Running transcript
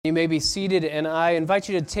You may be seated, and I invite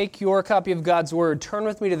you to take your copy of God's Word. Turn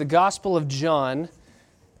with me to the Gospel of John,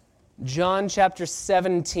 John chapter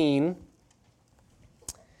 17.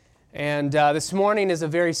 And this morning is a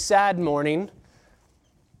very sad morning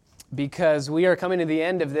because we are coming to the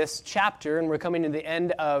end of this chapter, and we're coming to the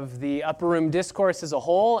end of the Upper Room Discourse as a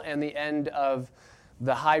whole and the end of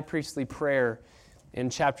the high priestly prayer in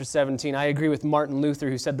chapter 17. I agree with Martin Luther,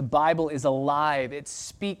 who said, "The Bible is alive. It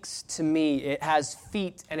speaks to me. It has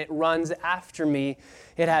feet and it runs after me.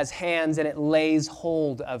 It has hands and it lays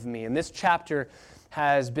hold of me." And this chapter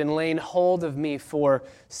has been laying hold of me for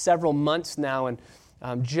several months now, and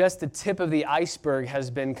just the tip of the iceberg has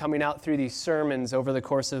been coming out through these sermons over the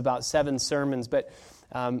course of about 7 sermons. But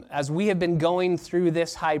as we have been going through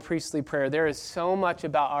this high priestly prayer, there is so much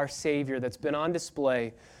about our Savior that's been on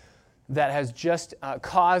display that has just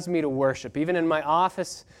caused me to worship. Even in my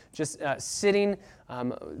office, just sitting,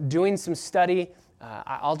 doing some study,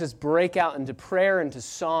 I'll just break out into prayer, into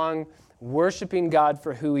song, worshiping God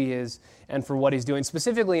for who He is and for what He's doing.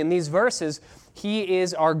 Specifically in these verses, He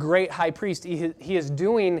is our great high priest. He is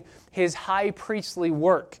doing His high priestly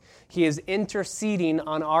work. He is interceding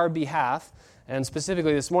on our behalf. And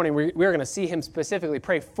specifically this morning, we're going to see Him specifically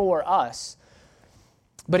pray for us.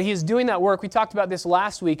 But He is doing that work. We talked about this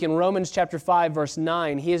last week in Romans chapter 5, verse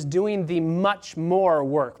 9. He is doing the much more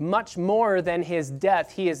work. Much more than His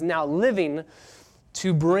death, He is now living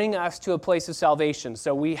to bring us to a place of salvation.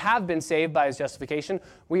 So we have been saved by His justification.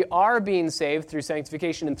 We are being saved through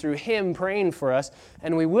sanctification and through Him praying for us.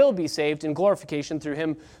 And we will be saved in glorification through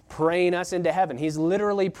Him praying us into heaven. He's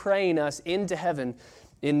literally praying us into heaven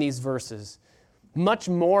in these verses. Much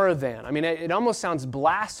more than. I mean, it almost sounds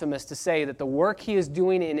blasphemous to say that the work He is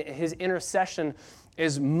doing in His intercession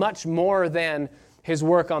is much more than His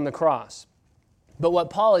work on the cross. But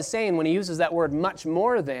what Paul is saying when he uses that word much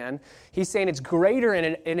more than, he's saying it's greater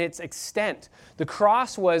in its extent. The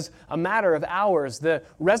cross was a matter of hours. The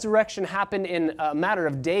resurrection happened in a matter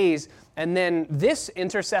of days. And then this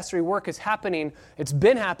intercessory work is happening. It's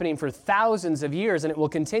been happening for thousands of years, and it will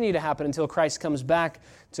continue to happen until Christ comes back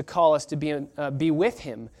to call us to be with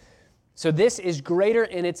Him. So this is greater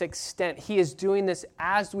in its extent. He is doing this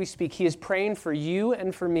as we speak. He is praying for you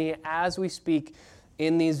and for me as we speak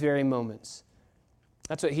in these very moments.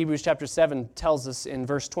 That's what Hebrews chapter 7 tells us in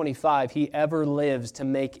verse 25. He ever lives to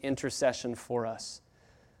make intercession for us.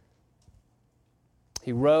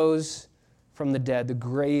 He rose from the dead. The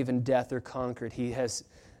grave and death are conquered. He has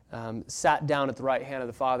sat down at the right hand of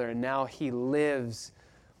the Father, and now He lives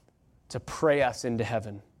to pray us into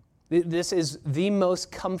heaven. This is the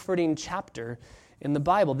most comforting chapter in the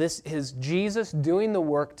Bible. This is Jesus doing the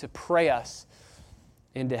work to pray us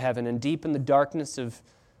into heaven. And deep in the darkness of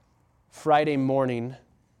Friday morning,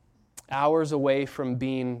 hours away from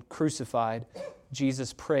being crucified,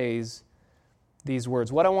 Jesus prays these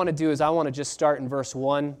words. What I want to do is I want to just start in verse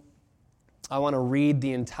 1. I want to read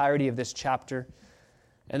the entirety of this chapter.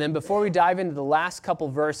 And then before we dive into the last couple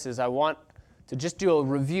verses, I want to just do a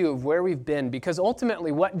review of where we've been, because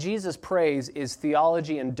ultimately what Jesus prays is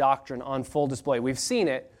theology and doctrine on full display. We've seen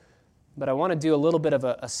it, but I want to do a little bit of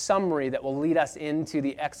a summary that will lead us into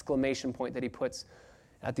the exclamation point that He puts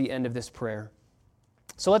at the end of this prayer.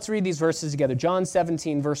 So let's read these verses together. John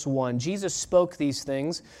 17, verse 1. Jesus spoke these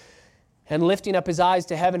things, and lifting up His eyes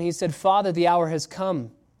to heaven, He said, "Father, the hour has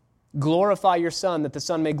come. Glorify your Son, that the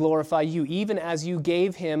Son may glorify you, even as you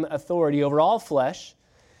gave Him authority over all flesh,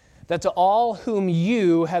 that to all whom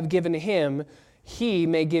you have given Him, He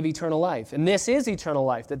may give eternal life. And this is eternal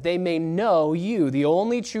life, that they may know you, the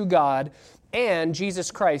only true God, and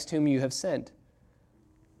Jesus Christ, whom you have sent.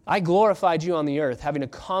 I glorified you on the earth, having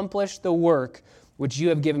accomplished the work which you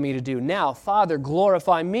have given me to do. Now, Father,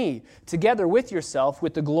 glorify me, together with yourself,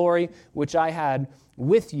 with the glory which I had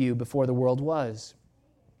with you before the world was.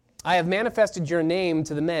 I have manifested your name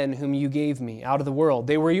to the men whom you gave me out of the world.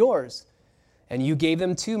 They were yours, and you gave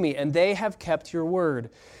them to me, and they have kept your word.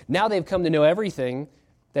 Now they've come to know everything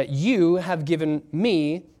that you have given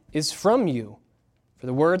me is from you. For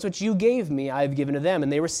the words which you gave me I have given to them,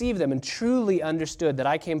 and they received them, and truly understood that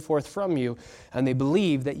I came forth from you, and they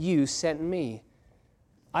believe that you sent me.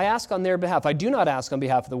 I ask on their behalf. I do not ask on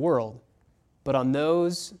behalf of the world, but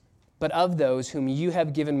of those whom you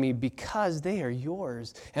have given me, because they are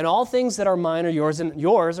yours. And all things that are mine are yours, and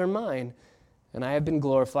yours are mine, and I have been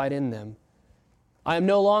glorified in them. I am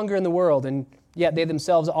no longer in the world, and yet they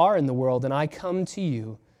themselves are in the world, and I come to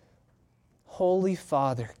you. Holy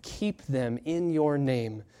Father, keep them in your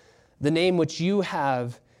name, the name which you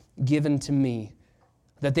have given to me,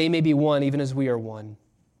 that they may be one even as we are one.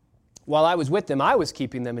 While I was with them, I was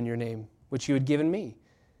keeping them in your name, which you had given me.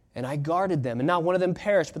 And I guarded them, and not one of them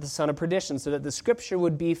perished, but the son of perdition, so that the scripture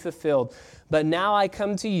would be fulfilled. But now I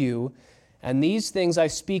come to you, and these things I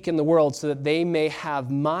speak in the world, so that they may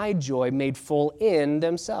have my joy made full in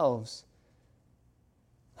themselves.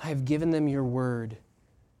 I have given them your word,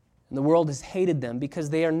 and the world has hated them, because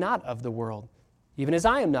they are not of the world, even as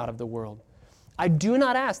I am not of the world. I do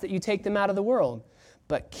not ask that you take them out of the world,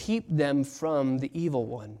 but keep them from the evil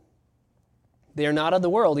one. They are not of the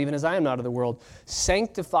world, even as I am not of the world.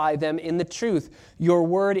 Sanctify them in the truth. Your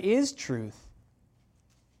word is truth.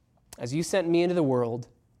 As you sent me into the world,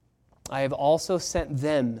 I have also sent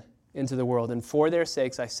them into the world, and for their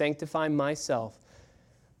sakes I sanctify myself,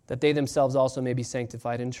 that they themselves also may be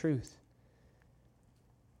sanctified in truth.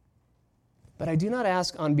 But I do not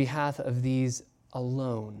ask on behalf of these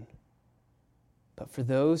alone, but for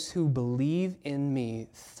those who believe in me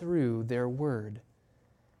through their word,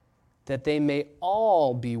 that they may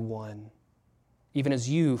all be one, even as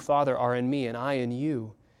you, Father, are in me and I in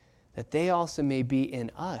you, that they also may be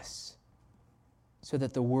in us, so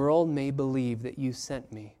that the world may believe that you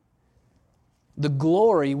sent me. The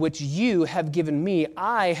glory which you have given me,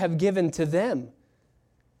 I have given to them,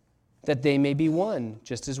 that they may be one,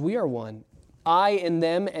 just as we are one. I in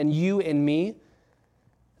them and you in me,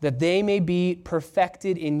 that they may be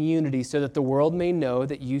perfected in unity, so that the world may know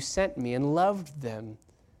that you sent me and loved them,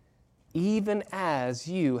 even as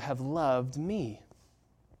you have loved me.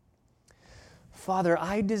 Father,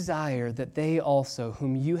 I desire that they also,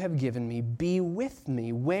 whom you have given me, be with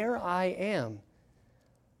me where I am,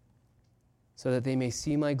 so that they may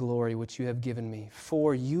see my glory which you have given me.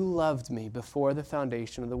 For you loved me before the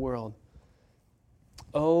foundation of the world.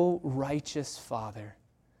 O righteous Father,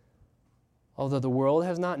 although the world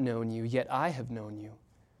has not known you, yet I have known you,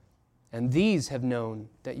 and these have known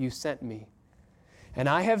that you sent me. And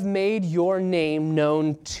I have made your name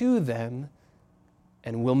known to them,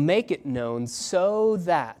 and will make it known, so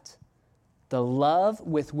that the love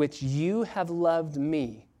with which you have loved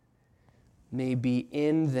me may be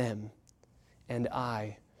in them, and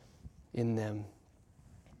I in them.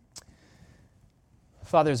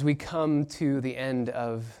 Father, as we come to the end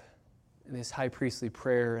of this high priestly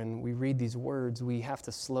prayer and we read these words, we have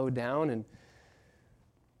to slow down and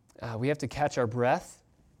we have to catch our breath.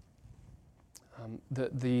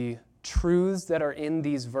 The truths that are in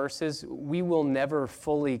these verses, we will never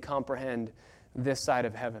fully comprehend this side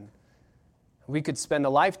of heaven. We could spend a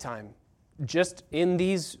lifetime just in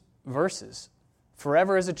these verses,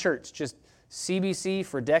 forever as a church, just CBC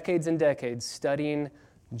for decades and decades, studying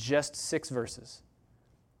just 6 verses,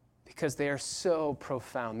 because they are so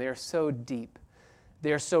profound, they are so deep,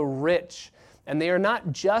 they are so rich. And they are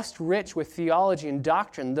not just rich with theology and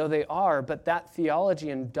doctrine, though they are, but that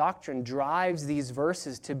theology and doctrine drives these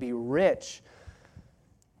verses to be rich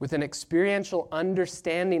with an experiential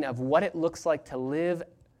understanding of what it looks like to live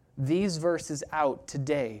these verses out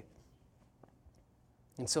today.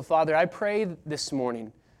 And so, Father, I pray this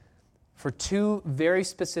morning for 2 very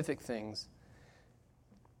specific things.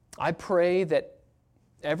 I pray that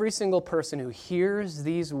every single person who hears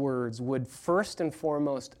these words would first and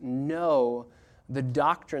foremost know the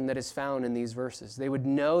doctrine that is found in these verses. They would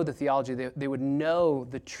know the theology. They would know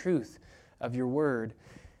the truth of your word.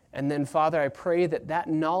 And then, Father, I pray that that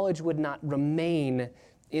knowledge would not remain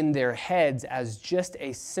in their heads as just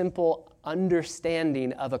a simple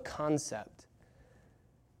understanding of a concept.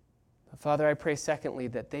 But Father, I pray, secondly,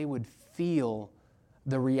 that they would feel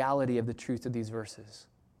the reality of the truth of these verses,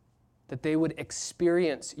 that they would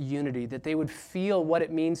experience unity, that they would feel what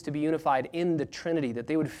it means to be unified in the Trinity, that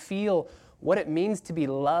they would feel what it means to be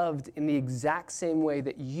loved in the exact same way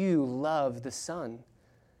that you love the Son.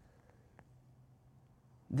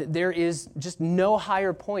 That there is just no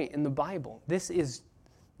higher point in the Bible. This is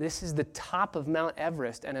the top of Mount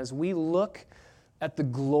Everest, and as we look at the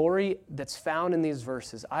glory that's found in these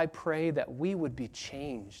verses, I pray that we would be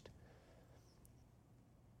changed,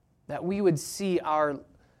 that we would see our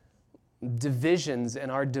divisions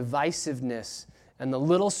and our divisiveness and the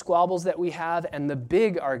little squabbles that we have and the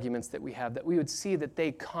big arguments that we have, that we would see that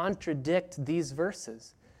they contradict these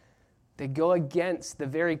verses. They go against the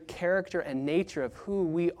very character and nature of who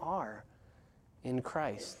we are in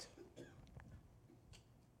Christ.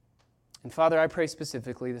 And Father, I pray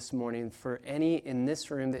specifically this morning for any in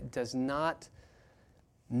this room that does not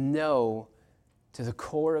know to the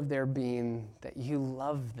core of their being that you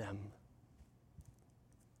love them,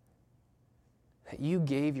 that you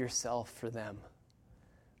gave yourself for them,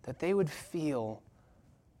 that they would feel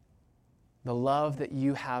the love that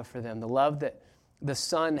you have for them, the love that the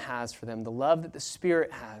Son has for them, the love that the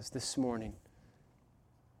Spirit has this morning.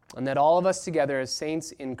 And that all of us together as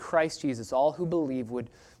saints in Christ Jesus, all who believe,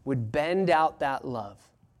 would bend out that love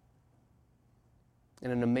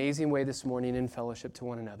in an amazing way this morning in fellowship to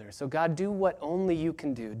one another. So God, do what only you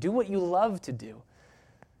can do. Do what you love to do.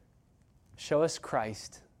 Show us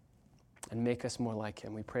Christ and make us more like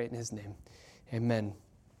him. We pray it in his name. Amen.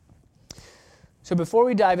 So before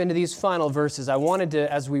we dive into these final verses, I wanted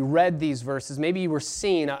to, as we read these verses, maybe you were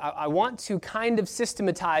seeing, I want to kind of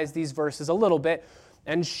systematize these verses a little bit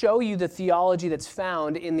and show you the theology that's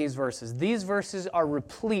found in these verses. These verses are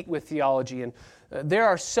replete with theology, and there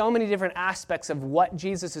are so many different aspects of what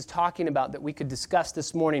Jesus is talking about that we could discuss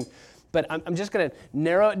this morning. But I'm just going to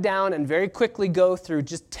narrow it down and very quickly go through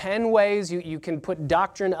just 10 ways. You can put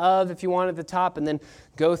doctrine of if you want at the top and then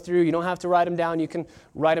go through. You don't have to write them down. You can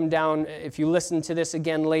write them down if you listen to this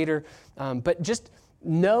again later. But just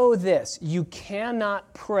know this. You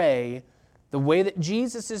cannot pray the way that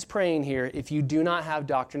Jesus is praying here if you do not have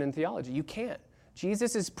doctrine and theology. You can't.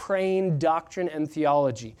 Jesus is praying doctrine and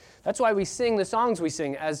theology. That's why we sing the songs we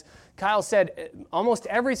sing. As Kyle said, almost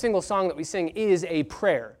every single song that we sing is a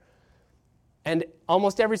prayer. And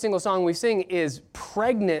almost every single song we sing is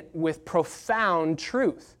pregnant with profound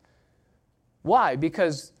truth. Why?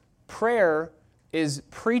 Because prayer is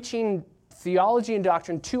preaching theology and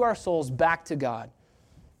doctrine to our souls back to God.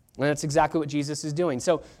 And that's exactly what Jesus is doing.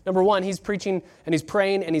 So, number one, he's preaching and he's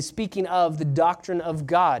praying and he's speaking of the doctrine of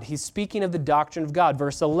God. He's speaking of the doctrine of God.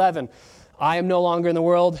 Verse 11, I am no longer in the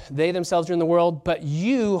world, they themselves are in the world, but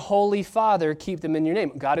you, Holy Father, keep them in your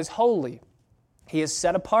name. God is holy. He is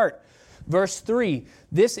set apart. Verse 3,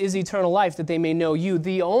 this is eternal life, that they may know you,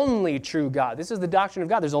 the only true God. This is the doctrine of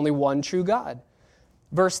God. There's only one true God.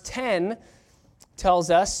 Verse 10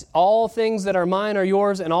 tells us, all things that are mine are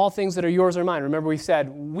yours, and all things that are yours are mine. Remember, we said,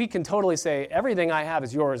 we can totally say, everything I have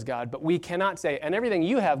is yours, God, but we cannot say, and everything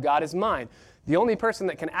you have, God, is mine. The only person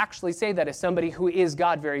that can actually say that is somebody who is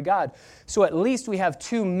God, very God. So at least we have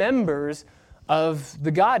two members of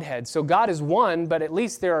the Godhead. So God is one, but at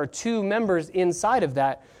least there are two members inside of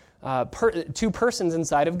that, two persons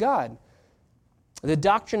inside of God. The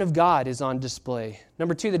doctrine of God is on display.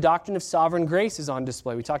 Number two, the doctrine of sovereign grace is on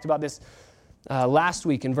display. We talked about this last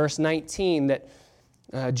week in verse 19, that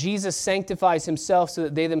Jesus sanctifies himself so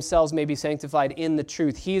that they themselves may be sanctified in the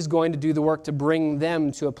truth. He is going to do the work to bring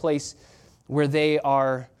them to a place where they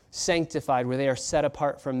are sanctified, where they are set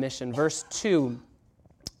apart from mission. Verse 2,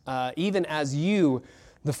 even as you,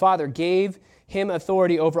 the Father, gave him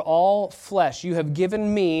authority over all flesh, you have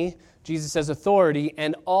given me, Jesus says, authority,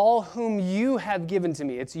 and all whom you have given to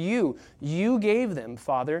me. It's you. You gave them,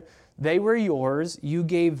 Father. They were yours. You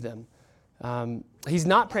gave them. He's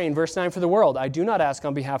not praying, verse 9, for the world. I do not ask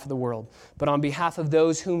on behalf of the world, but on behalf of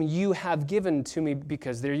those whom you have given to me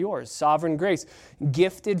because they're yours. Sovereign grace,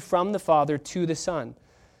 gifted from the Father to the Son.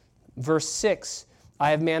 Verse 6,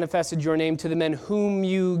 I have manifested your name to the men whom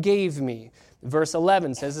you gave me. Verse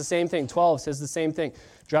 11 says the same thing. 12 says the same thing.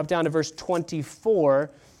 Drop down to verse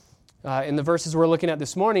 24. In the verses we're looking at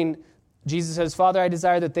this morning, Jesus says, Father, I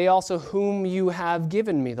desire that they also whom you have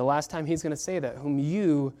given me. The last time he's going to say that, whom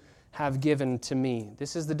you have given to me.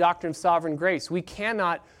 This is the doctrine of sovereign grace. We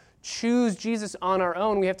cannot choose Jesus on our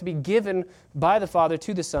own. We have to be given by the Father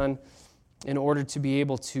to the Son in order to be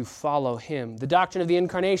able to follow him. The doctrine of the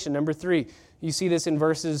incarnation, number 3. You see this in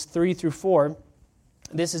verses 3 through 4.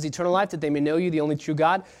 This is eternal life, that they may know you, the only true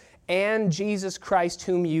God, and Jesus Christ,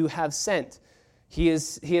 whom you have sent. He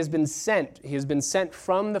has been sent. He has been sent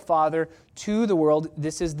from the Father to the world.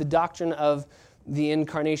 This is the doctrine of the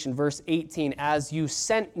incarnation. Verse 18, as you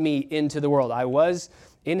sent me into the world. I was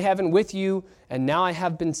in heaven with you, and now I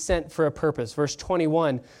have been sent for a purpose. Verse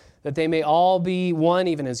 21, that they may all be one,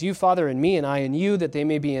 even as you, Father, and me, and I and you, that they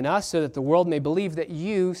may be in us, so that the world may believe that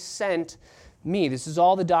you sent me. This is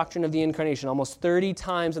all the doctrine of the incarnation. Almost 30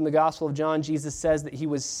 times in the Gospel of John, Jesus says that he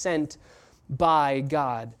was sent by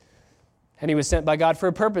God. And he was sent by God for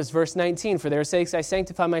a purpose. Verse 19, for their sakes I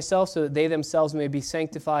sanctify myself, so that they themselves may be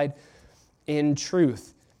sanctified in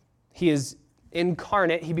truth. He is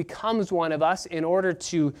incarnate. He becomes one of us in order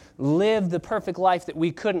to live the perfect life that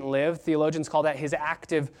we couldn't live. Theologians call that his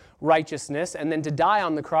active righteousness. And then to die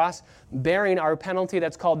on the cross, bearing our penalty,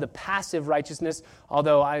 that's called the passive righteousness.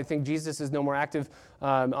 Although I think Jesus is no more active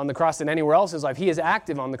on the cross than anywhere else in his life. He is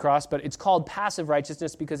active on the cross, but it's called passive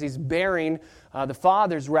righteousness because he's bearing the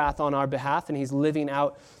Father's wrath on our behalf, and he's living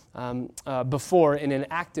out before, in an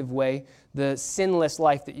active way, the sinless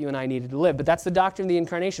life that you and I needed to live. But that's the doctrine of the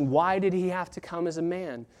incarnation. Why did he have to come as a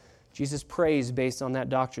man? Jesus prays based on that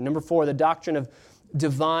doctrine. Number 4, the doctrine of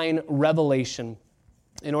divine revelation.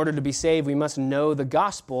 In order to be saved, we must know the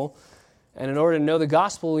gospel. And in order to know the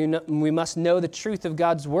gospel, we must know the truth of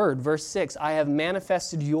God's word. Verse 6, I have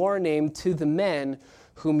manifested your name to the men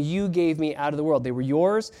whom you gave me out of the world. They were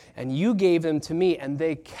yours, and you gave them to me, and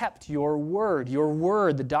they kept your word. Your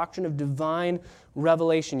word, the doctrine of divine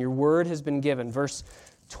revelation. Your word has been given. Verse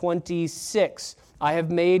 26, I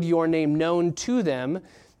have made your name known to them,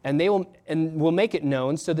 and they will make it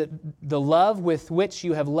known, so that the love with which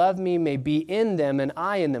you have loved me may be in them and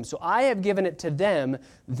I in them. So I have given it to them,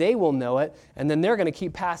 they will know it, and then they're going to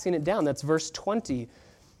keep passing it down. That's verse 20.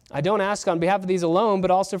 I don't ask on behalf of these alone, but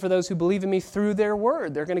also for those who believe in me through their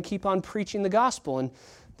word. They're going to keep on preaching the gospel, and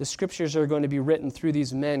the scriptures are going to be written through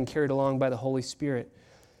these men carried along by the Holy Spirit.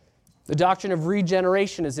 The doctrine of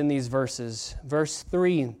regeneration is in these verses. Verse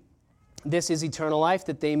 3, this is eternal life,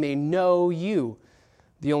 that they may know you,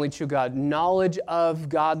 the only true God, knowledge of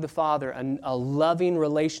God the Father, and a loving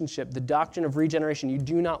relationship. The doctrine of regeneration. You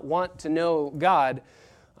do not want to know God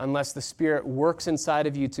unless the Spirit works inside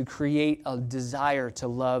of you to create a desire to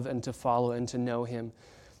love and to follow and to know Him.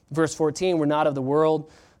 Verse 14, we're not of the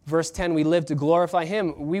world. Verse 10, we live to glorify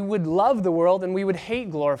Him. We would love the world and we would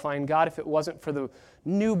hate glorifying God if it wasn't for the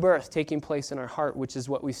new birth taking place in our heart, which is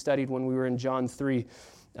what we studied when we were in John 3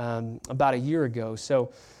 about a year ago.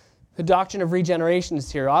 So the doctrine of regeneration is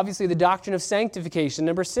here. Obviously, the doctrine of sanctification,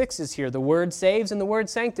 number 6, is here. The Word saves and the Word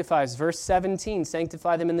sanctifies. Verse 17,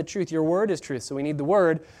 sanctify them in the truth. Your Word is truth. So we need the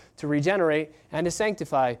Word to regenerate and to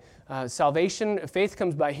sanctify. Salvation, faith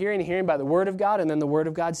comes by hearing, hearing by the Word of God, and then the Word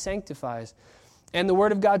of God sanctifies. And the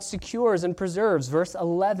Word of God secures and preserves. Verse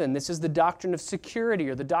 11, this is the doctrine of security,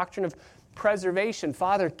 or the doctrine of preservation.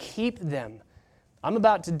 Father, keep them. I'm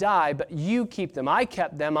about to die, but you keep them. I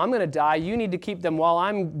kept them. I'm going to die. You need to keep them while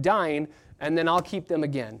I'm dying, and then I'll keep them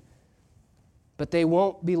again. But they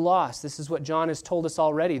won't be lost. This is what John has told us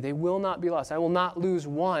already. They will not be lost. I will not lose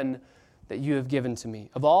one that you have given to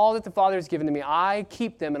me. Of all that the Father has given to me, I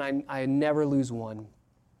keep them, and I never lose one.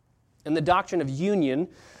 And the doctrine of union,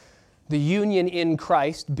 the union in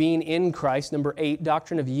Christ, being in Christ, number 8,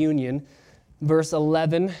 doctrine of union. Verse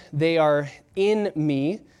 11, they are in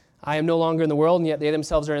me. I am no longer in the world, and yet they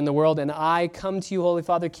themselves are in the world. And I come to you, Holy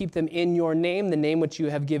Father, keep them in your name, the name which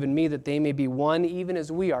you have given me, that they may be one, even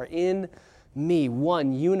as we are in me,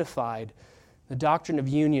 one, unified. The doctrine of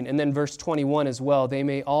union. And then verse 21 as well, they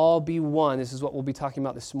may all be one. This is what we'll be talking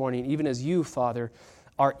about this morning. Even as you, Father,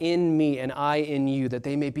 are in me and I in you, that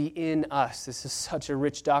they may be in us. This is such a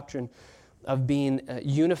rich doctrine of being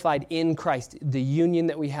unified in Christ, the union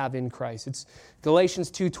that we have in Christ. It's Galatians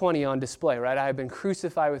 2:20 on display, right? I have been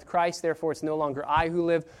crucified with Christ, therefore it's no longer I who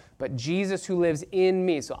live, but Jesus who lives in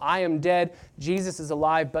me. So I am dead, Jesus is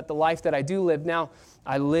alive, but the life that I do live now,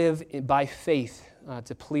 I live by faith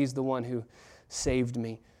to please the one who saved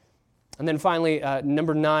me. And then finally,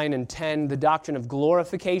 number 9 and 10, the doctrine of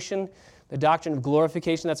glorification. The doctrine of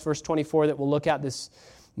glorification, that's verse 24 that we'll look at this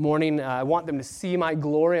morning. I want them to see my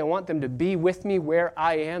glory. I want them to be with me where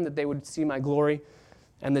I am, that they would see my glory.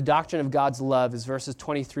 And the doctrine of God's love is verses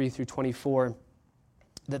 23 through 24,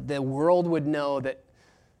 that the world would know that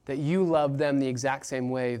you love them the exact same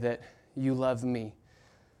way that you love me.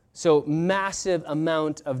 So massive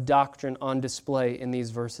amount of doctrine on display in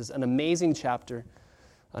these verses. An amazing chapter,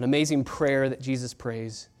 an amazing prayer that Jesus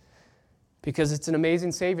prays, because it's an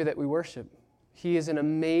amazing Savior that we worship. He is an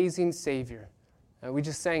amazing Savior. We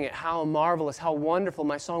just sang it, how marvelous, how wonderful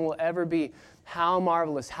my song will ever be. How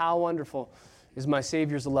marvelous, how wonderful is my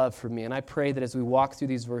Savior's love for me. And I pray that as we walk through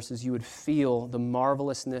these verses, you would feel the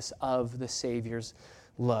marvelousness of the Savior's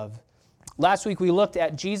love. Last week we looked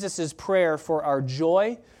at Jesus' prayer for our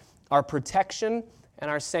joy, our protection,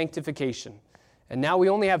 and our sanctification. And now we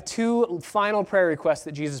only have 2 final prayer requests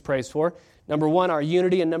that Jesus prays for. Number 1, our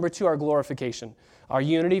unity, and number 2, our glorification. Our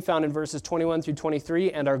unity found in verses 21 through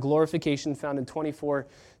 23, and our glorification found in 24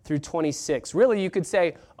 through 26. Really, you could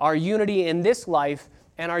say our unity in this life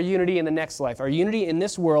and our unity in the next life. Our unity in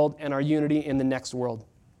this world and our unity in the next world.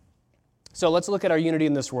 So let's look at our unity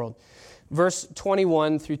in this world. Verse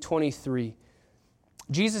 21 through 23.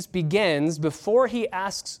 Jesus begins, before he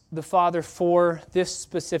asks the Father for this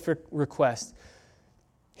specific request,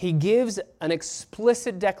 he gives an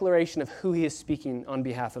explicit declaration of who he is speaking on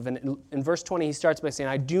behalf of. And in verse 20, he starts by saying,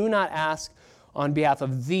 I do not ask on behalf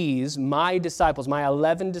of these, my disciples, my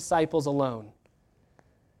 11 disciples alone.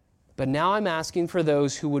 But now I'm asking for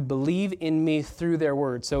those who would believe in me through their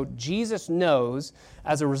word. So Jesus knows,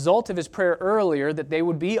 as a result of his prayer earlier, that they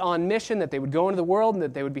would be on mission, that they would go into the world, and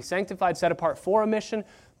that they would be sanctified, set apart for a mission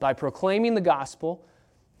by proclaiming the gospel.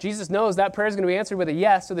 Jesus knows that prayer is going to be answered with a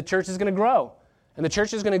yes, so the church is going to grow. And the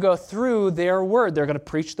church is going to go through their word. They're going to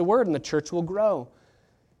preach the word, and the church will grow.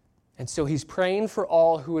 And so he's praying for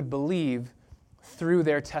all who would believe through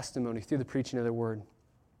their testimony, through the preaching of their word.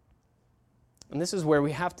 And this is where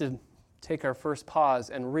we have to take our first pause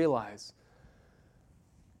and realize,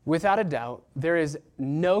 without a doubt, there is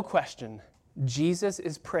no question Jesus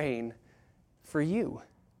is praying for you.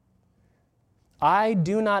 I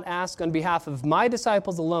do not ask on behalf of my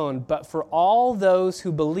disciples alone, but for all those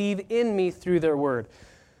who believe in me through their word.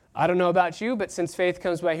 I don't know about you, but since faith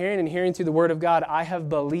comes by hearing and hearing through the word of God, I have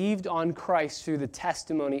believed on Christ through the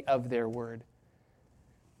testimony of their word.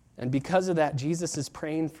 And because of that, Jesus is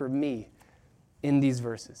praying for me in these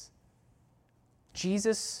verses.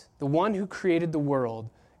 Jesus, the one who created the world,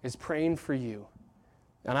 is praying for you.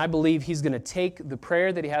 And I believe he's going to take the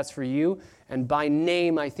prayer that he has for you, and by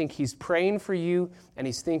name, I think he's praying for you, and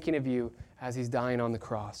he's thinking of you as he's dying on the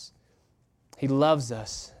cross. He loves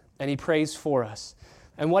us, and he prays for us.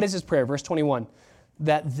 And what is his prayer? Verse 21,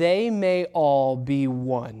 that they may all be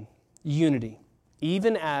one, unity,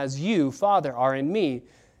 even as you, Father, are in me,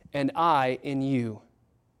 and I in you.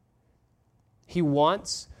 He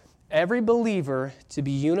wants every believer to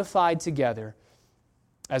be unified together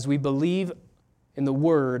as we believe in the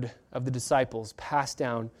word of the disciples passed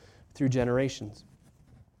down through generations.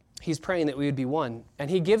 He's praying that we would be one, and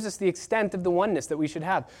he gives us the extent of the oneness that we should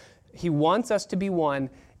have. He wants us to be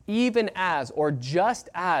one even as, or just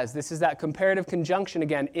as, this is that comparative conjunction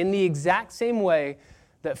again, in the exact same way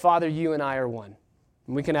that Father, you and I are one.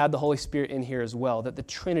 And we can add the Holy Spirit in here as well, that the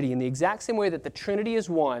Trinity, in the exact same way that the Trinity is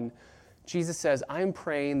one, Jesus says, I'm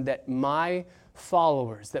praying that my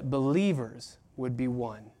followers, that believers would be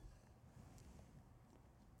one.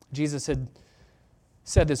 Jesus had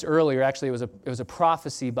said this earlier. Actually, it was a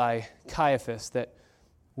prophecy by Caiaphas that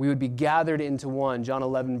we would be gathered into one. John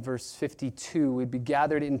 11, verse 52, we'd be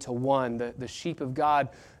gathered into one. The sheep of God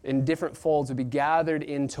in different folds would be gathered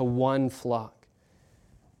into one flock.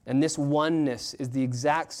 And this oneness is the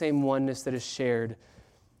exact same oneness that is shared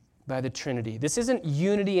by the Trinity. This isn't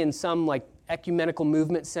unity in some like ecumenical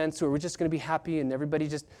movement sense where we're just going to be happy and everybody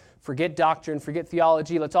just forget doctrine, forget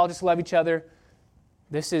theology, let's all just love each other.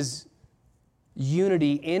 This is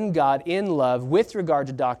unity in God, in love, with regard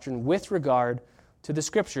to doctrine, with regard to the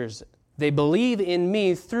Scriptures. They believe in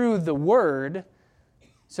me through the Word,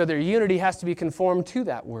 so their unity has to be conformed to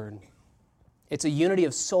that Word. It's a unity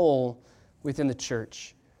of soul within the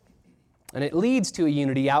church. And it leads to a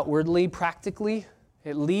unity outwardly, practically.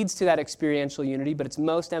 It leads to that experiential unity, but it's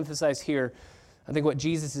most emphasized here. I think what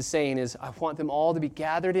Jesus is saying is, I want them all to be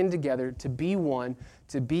gathered in together, to be one,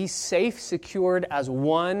 to be safe, secured as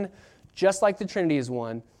one, just like the Trinity is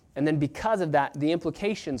one. And then because of that, the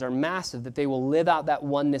implications are massive, that they will live out that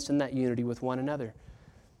oneness and that unity with one another.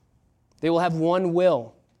 They will have one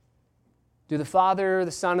will. Do the Father,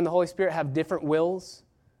 the Son, and the Holy Spirit have different wills?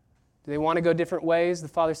 Do they want to go different ways? The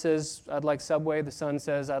Father says, I'd like Subway. The Son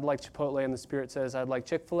says, I'd like Chipotle. And the Spirit says, I'd like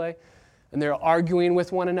Chick-fil-A. And they're arguing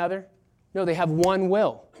with one another? No, they have one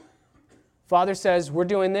will. Father says, we're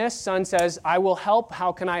doing this. Son says, I will help.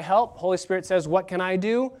 How can I help? Holy Spirit says, what can I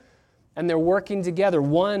do? And they're working together,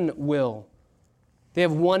 one will. They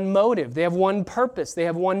have one motive. They have one purpose. They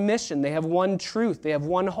have one mission. They have one truth. They have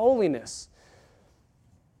one holiness.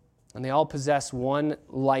 And they all possess one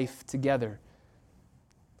life together.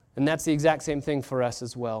 And that's the exact same thing for us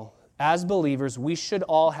as well. As believers, we should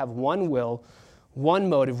all have one will, one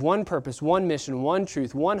motive, one purpose, one mission, one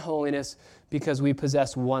truth, one holiness, because we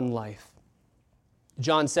possess one life.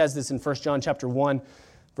 John says this in 1 John chapter 1,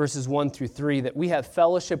 verses 1 through 3, that we have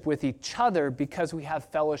fellowship with each other because we have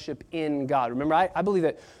fellowship in God. Remember, I believe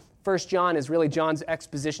that 1 John is really John's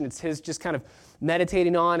exposition. It's his just kind of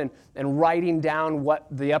meditating on and writing down what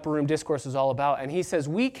the Upper Room Discourse is all about. And he says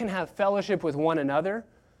we can have fellowship with one another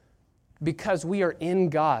because we are in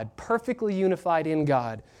God, perfectly unified in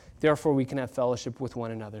God. Therefore, we can have fellowship with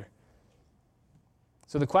one another.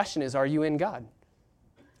 So the question is, are you in God?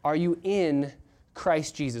 Are you in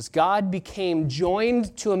Christ Jesus? God became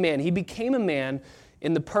joined to a man. He became a man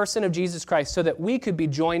in the person of Jesus Christ so that we could be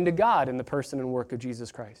joined to God in the person and work of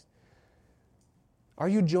Jesus Christ. Are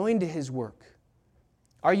you joined to his work?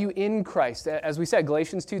 Are you in Christ? As we said,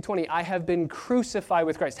 Galatians 2:20, I have been crucified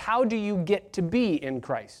with Christ. How do you get to be in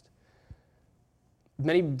Christ?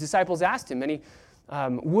 Many disciples asked him, many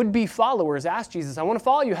would-be followers asked Jesus, I want to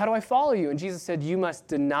follow you. How do I follow you? And Jesus said, you must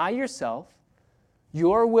deny yourself.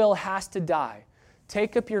 Your will has to die.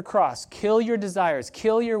 Take up your cross, kill your desires,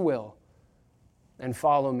 kill your will, and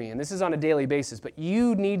follow me. And this is on a daily basis, but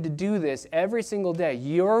you need to do this every single day.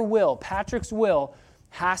 Your will, Patrick's will,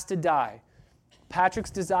 has to die. Patrick's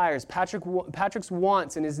desires, Patrick's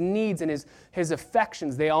wants and his needs and his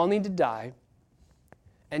affections, they all need to die.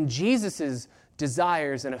 And Jesus'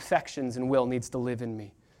 desires and affections and will needs to live in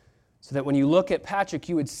me. So that when you look at Patrick,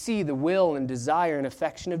 you would see the will and desire and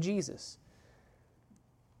affection of Jesus.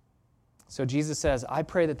 So Jesus says, I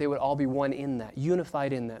pray that they would all be one in that,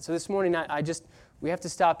 unified in that. So this morning, we have to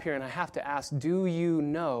stop here and I have to ask, do you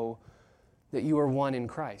know that you are one in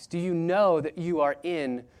Christ? Do you know that you are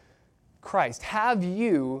in Christ? Have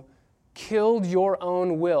you killed your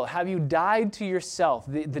own will? Have you died to yourself,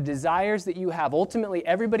 the desires that you have? Ultimately,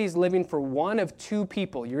 everybody's living for one of two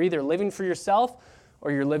people. You're either living for yourself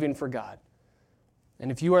or you're living for God.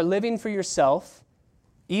 And if you are living for yourself,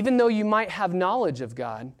 even though you might have knowledge of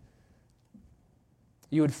God,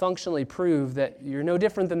 you would functionally prove that you're no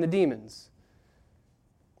different than the demons.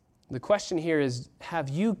 The question here is, have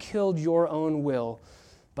you killed your own will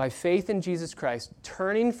by faith in Jesus Christ,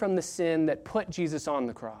 turning from the sin that put Jesus on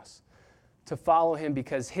the cross to follow him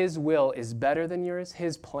because his will is better than yours,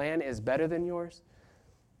 his plan is better than yours?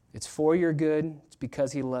 It's for your good, it's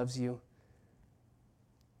because he loves you.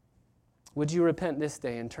 Would you repent this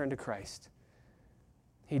day and turn to Christ?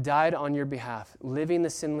 He died on your behalf, living the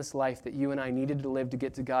sinless life that you and I needed to live to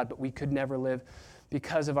get to God, but we could never live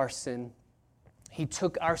because of our sin. He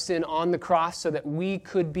took our sin on the cross so that we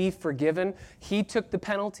could be forgiven. He took the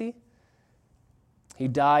penalty. He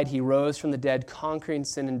died, he rose from the dead, conquering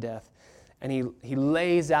sin and death. And he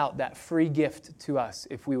lays out that free gift to us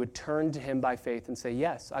if we would turn to him by faith and say,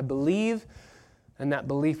 yes, I believe, and that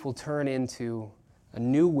belief will turn into a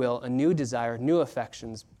new will, a new desire, new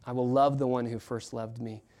affections. I will love the one who first loved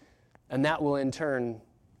me. And that will in turn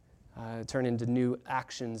turn into new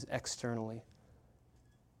actions externally.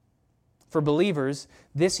 For believers,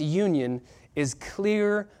 this union is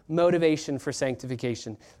clear motivation for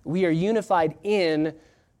sanctification. We are unified in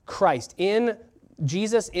Christ. In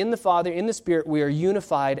Jesus, in the Father, in the Spirit, we are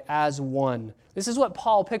unified as one. This is what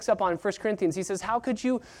Paul picks up on in 1 Corinthians. He says, how could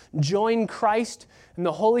you join Christ and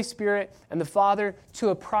the Holy Spirit and the Father to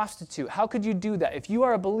a prostitute? How could you do that? If you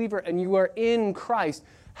are a believer and you are in Christ,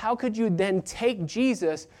 how could you then take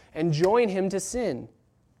Jesus and join him to sin?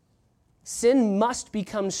 Sin must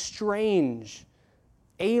become strange,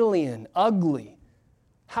 alien, ugly.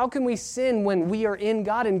 How can we sin when we are in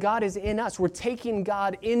God and God is in us? We're taking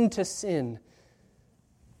God into sin.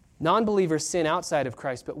 Non-believers sin outside of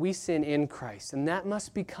Christ, but we sin in Christ. And that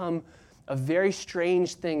must become a very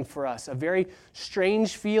strange thing for us, a very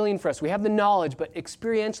strange feeling for us. We have the knowledge, but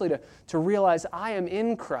experientially to realize I am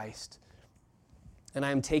in Christ and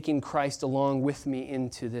I am taking Christ along with me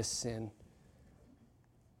into this sin.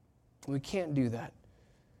 We can't do that.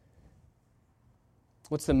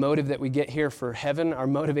 What's the motive that we get here for heaven? Our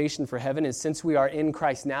motivation for heaven is since we are in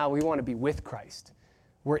Christ now, we want to be with Christ.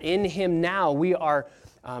 We're in him now. We are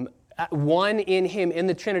one in him in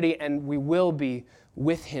the Trinity, and we will be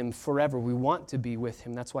with him forever. We want to be with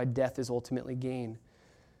him. That's why death is ultimately gain.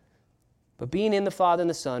 But being in the Father and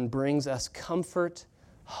the Son brings us comfort,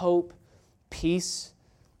 hope, peace.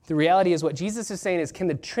 The reality is what Jesus is saying is, can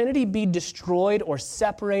the Trinity be destroyed or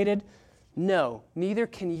separated? No, neither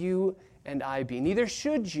can you and I be. Neither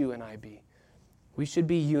should you and I be. We should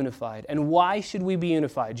be unified. And why should we be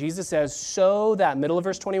unified? Jesus says, so that, middle of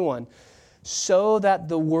verse 21, so that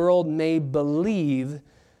the world may believe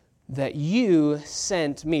that you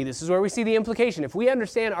sent me. This is where we see the implication. If we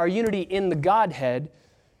understand our unity in the Godhead,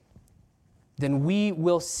 then we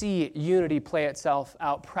will see unity play itself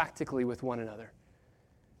out practically with one another.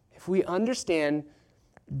 If we understand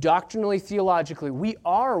doctrinally, theologically, we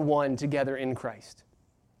are one together in Christ,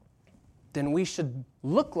 then we should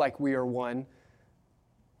look like we are one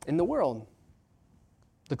in the world.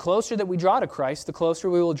 The closer that we draw to Christ, the closer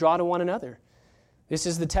we will draw to one another. This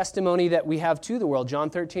is the testimony that we have to the world. John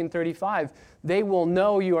 13:35, they will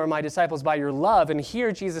know you are my disciples by your love. And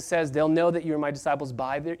here Jesus says they'll know that you are my disciples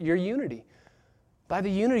by your unity, by the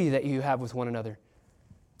unity that you have with one another.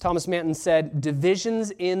 Thomas Manton said,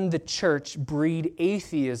 divisions in the church breed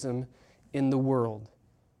atheism in the world.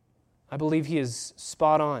 I believe he is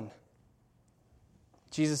spot on.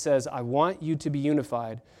 Jesus says, I want you to be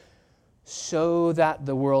unified so that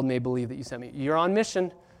the world may believe that you sent me. You're on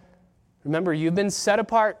mission. Remember, you've been set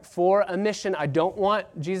apart for a mission. I don't want,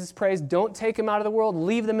 Jesus prays, don't take them out of the world,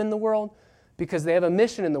 leave them in the world, because they have a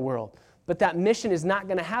mission in the world. But that mission is not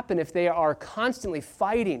going to happen if they are constantly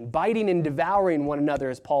fighting, biting and devouring one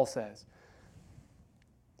another, as Paul says.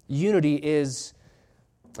 Unity is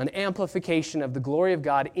an amplification of the glory of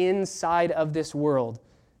God inside of this world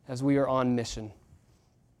as we are on mission.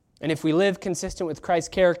 And if we live consistent with Christ's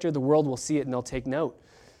character, the world will see it and they'll take note.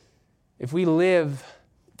 If we live,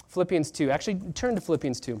 Philippians 2, actually turn to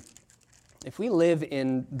Philippians 2. If we live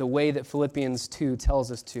in the way that Philippians 2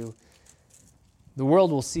 tells us to, The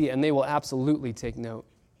world will see it, and they will absolutely take note.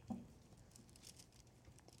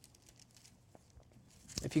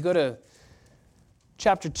 If you go to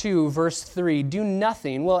chapter 2, verse 3, do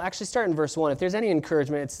nothing. Well, actually start in verse 1. If there's any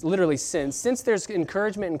encouragement, it's literally since. Since there's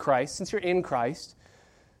encouragement in Christ, since you're in Christ,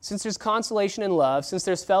 since there's consolation in love, since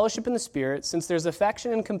there's fellowship in the Spirit, since there's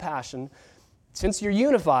affection and compassion, since you're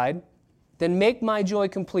unified, then make my joy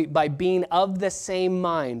complete by being of the same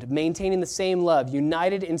mind, maintaining the same love,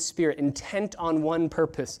 united in spirit, intent on one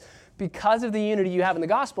purpose. Because of the unity you have in the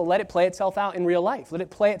gospel, let it play itself out in real life. Let it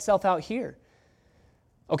play itself out here.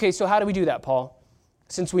 Okay, so how do we do that, Paul?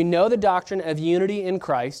 Since we know the doctrine of unity in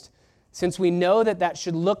Christ, since we know that that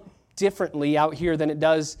should look differently out here than it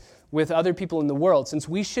does with other people in the world, since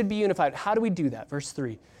we should be unified, how do we do that? Verse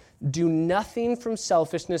 3, do nothing from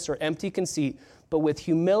selfishness or empty conceit, but with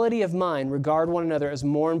humility of mind, regard one another as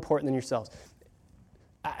more important than yourselves.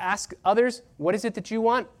 Ask others, what is it that you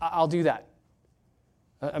want? I'll do that.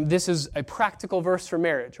 This is a practical verse for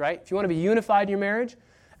marriage, right? If you want to be unified in your marriage,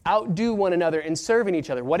 outdo one another in serving each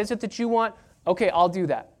other. What is it that you want? Okay, I'll do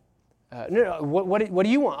that. What do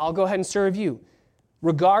you want? I'll go ahead and serve you.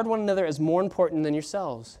 Regard one another as more important than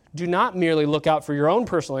yourselves. Do not merely look out for your own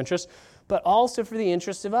personal interests, but also for the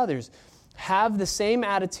interests of others. Have the same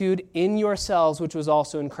attitude in yourselves, which was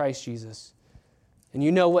also in Christ Jesus. And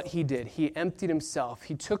you know what he did. He emptied himself.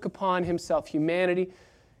 He took upon himself humanity.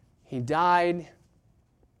 He died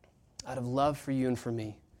out of love for you and for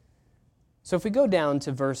me. So if we go down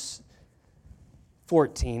to verse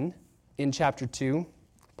 14 in chapter 2,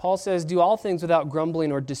 Paul says, do all things without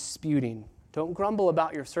grumbling or disputing. Don't grumble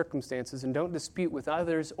about your circumstances, and don't dispute with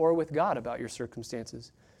others or with God about your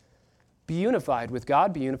circumstances. Be unified with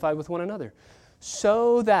God, be unified with one another,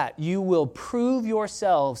 so that you will prove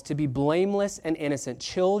yourselves to be blameless and innocent,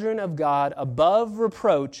 children of God, above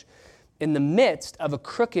reproach, in the midst of a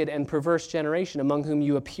crooked and perverse generation, among whom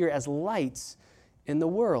you appear as lights in the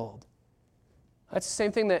world. That's the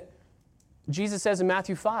same thing that Jesus says in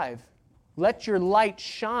Matthew 5. Let your light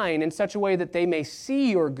shine in such a way that they may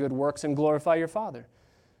see your good works and glorify your Father.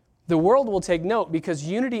 The world will take note because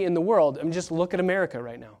unity in the world, just look at America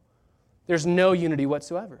right now. There's no unity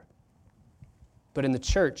whatsoever. But in the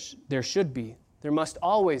church, there should be. There must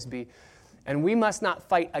always be. And we must not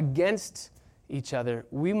fight against each other.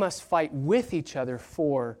 We must fight with each other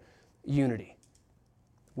for unity.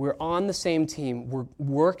 We're on the same team. We're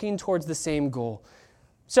working towards the same goal.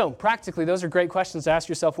 So, practically, those are great questions to ask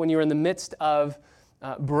yourself when you're in the midst of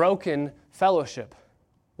broken fellowship.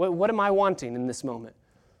 What am I wanting in this moment?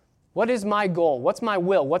 What is my goal? What's my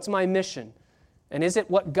will? What's my mission? And is it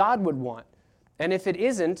what God would want? And if it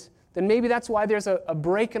isn't, then maybe that's why there's a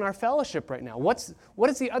break in our fellowship right now. What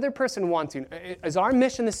is the other person wanting? Is our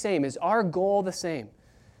mission the same? Is our goal the same?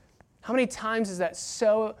 How many times is that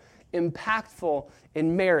so impactful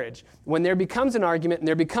in marriage? When there becomes an argument and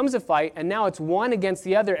there becomes a fight, and now it's one against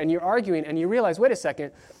the other, and you're arguing, and you realize, wait a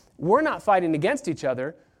second, we're not fighting against each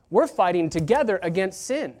other. We're fighting together against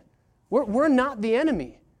sin. We're not the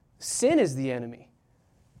enemy. Sin is the enemy.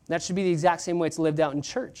 That should be the exact same way it's lived out in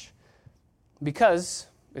church. Because,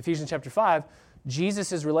 Ephesians chapter 5,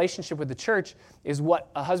 Jesus' relationship with the church is what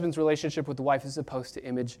a husband's relationship with the wife is supposed to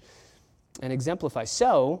image and exemplify.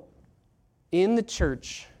 So, in the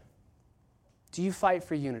church, do you fight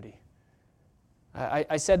for unity?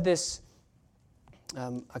 I said this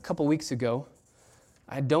a couple weeks ago.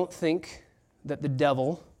 I don't think that the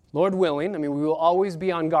devil, Lord willing, we will always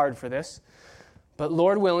be on guard for this, but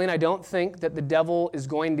Lord willing, I don't think that the devil is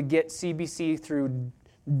going to get CBC through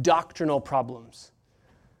doctrinal problems.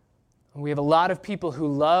 We have a lot of people who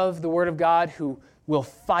love the Word of God who will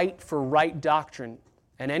fight for right doctrine.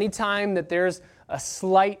 And anytime that there's a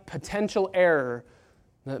slight potential error,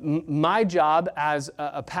 my job as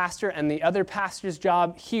a pastor and the other pastor's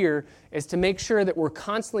job here is to make sure that we're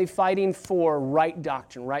constantly fighting for right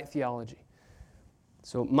doctrine, right theology.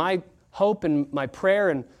 So my hope and my prayer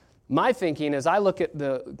and my thinking as I look at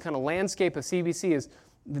the kind of landscape of CBC is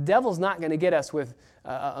the devil's not going to get us with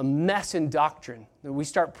a mess in doctrine, that we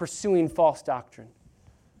start pursuing false doctrine.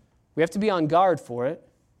 We have to be on guard for it.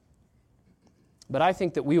 But I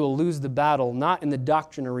think that we will lose the battle not in the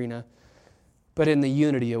doctrine arena, but in the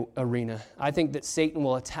unity arena. I think that Satan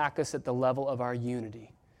will attack us at the level of our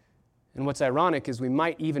unity. And what's ironic is we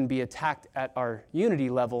might even be attacked at our unity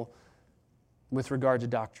level with regard to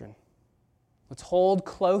doctrine. Let's hold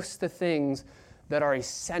close the things that are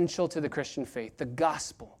essential to the Christian faith, the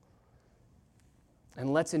gospel.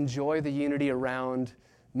 And let's enjoy the unity around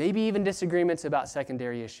maybe even disagreements about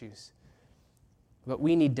secondary issues. But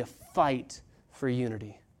we need to fight for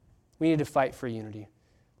unity. We need to fight for unity.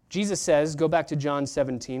 Jesus says, go back to John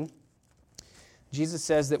 17, Jesus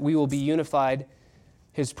says that we will be unified.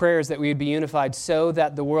 His prayer is that we would be unified so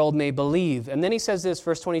that the world may believe. And then he says this,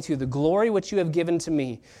 verse 22, the glory which you have given to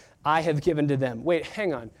me, I have given to them. Wait,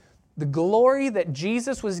 hang on. The glory that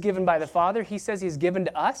Jesus was given by the Father, he says he's given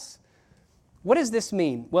to us? What does this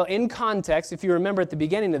mean? Well, in context, if you remember at the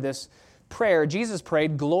beginning of this prayer, Jesus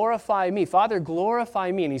prayed, glorify me. Father,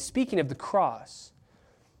 glorify me. And he's speaking of the cross.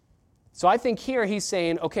 So I think here he's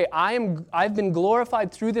saying, okay, I've been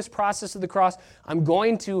glorified through this process of the cross. I'm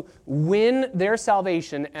going to win their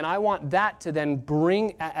salvation, and I want that to then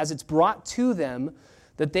bring, as it's brought to them,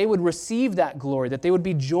 that they would receive that glory, that they would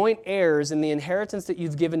be joint heirs in the inheritance that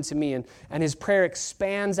you've given to me. And his prayer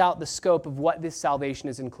expands out the scope of what this salvation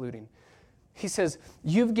is including. He says,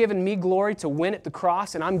 you've given me glory to win at the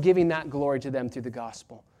cross, and I'm giving that glory to them through the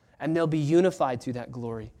gospel. And they'll be unified through that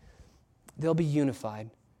glory. They'll be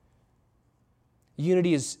unified.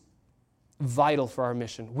 Unity is vital for our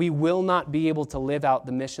mission. We will not be able to live out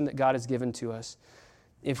the mission that God has given to us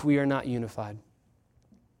if we are not unified.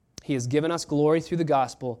 He has given us glory through the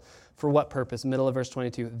gospel. For what purpose? Middle of verse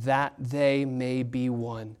 22. That they may be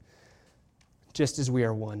one, just as we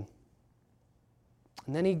are one.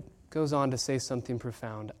 And then he goes on to say something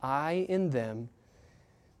profound. I in them,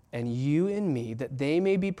 and you in me, that they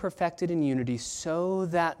may be perfected in unity, so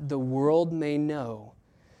that the world may know.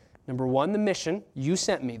 Number one, the mission. You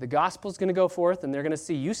sent me. The gospel's going to go forth, and they're going to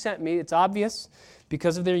see you sent me. It's obvious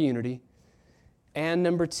because of their unity. And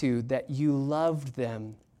number two, that you loved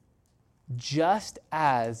them just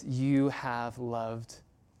as you have loved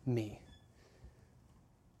me.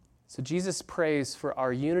 So Jesus prays for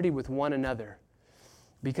our unity with one another,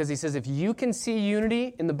 because he says if you can see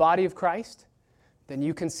unity in the body of Christ, then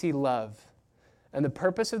you can see love. And the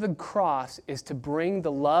purpose of the cross is to bring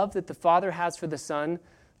the love that the Father has for the Son,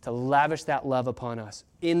 to lavish that love upon us.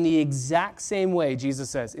 In the exact same way, Jesus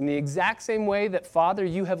says, in the exact same way that, Father,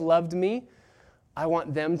 you have loved me, I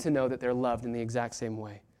want them to know that they're loved in the exact same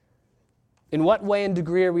way. In what way and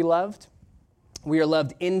degree are we loved? We are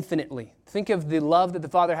loved infinitely. Think of the love that the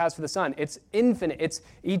Father has for the Son. It's infinite. It's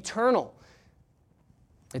eternal.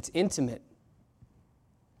 It's intimate.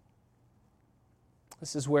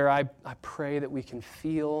 This is where I pray that we can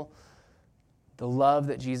feel the love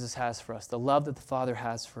that Jesus has for us, the love that the Father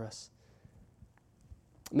has for us.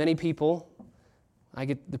 Many people, I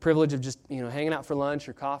get the privilege of just hanging out for lunch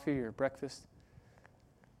or coffee or breakfast.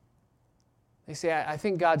 They say, I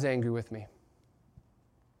think God's angry with me.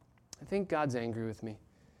 I think God's angry with me.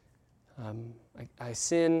 I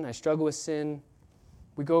sin. I struggle with sin.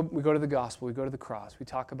 We go to the gospel. We go to the cross. We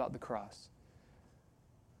talk about the cross.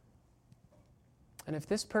 And if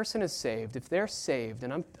this person is saved, if they're saved,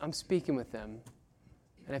 and I'm speaking with them,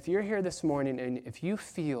 and if you're here this morning and if you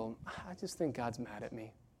feel, I just think God's mad at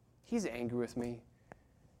me. He's angry with me.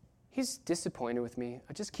 He's disappointed with me.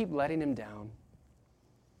 I just keep letting him down.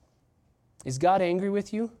 Is God angry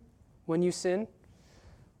with you when you sin?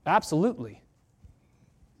 Absolutely.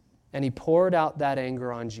 And he poured out that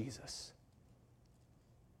anger on Jesus.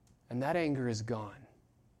 And that anger is gone.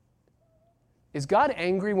 Is God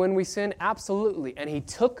angry when we sin? Absolutely. And he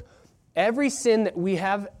took every sin that we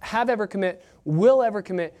have ever commit, will ever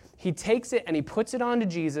commit, he takes it and he puts it onto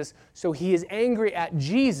Jesus, so he is angry at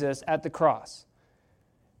Jesus at the cross.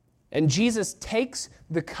 And Jesus takes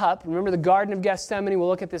the cup. Remember the Garden of Gethsemane? We'll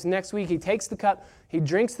look at this next week. He takes the cup, he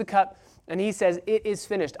drinks the cup, and he says, it is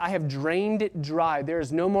finished. I have drained it dry. There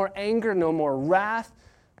is no more anger, no more wrath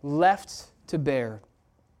left to bear.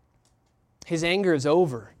 His anger is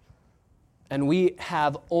over, and we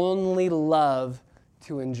have only love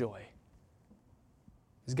to enjoy.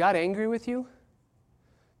 Is God angry with you?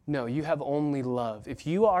 No, you have only love. If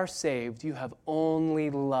you are saved, you have only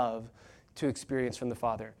love to experience from the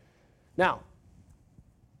Father. Now,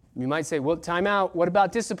 you might say, well, time out. What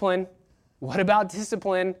about discipline? What about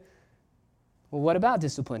discipline? Well, what about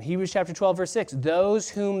discipline? Hebrews chapter 12, verse 6. Those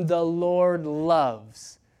whom the Lord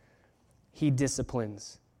loves, he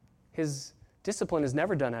disciplines. His discipline is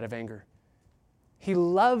never done out of anger. He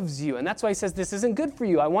loves you, and that's why he says, this isn't good for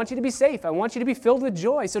you. I want you to be safe. I want you to be filled with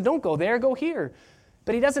joy, so don't go there, go here.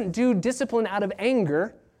 But he doesn't do discipline out of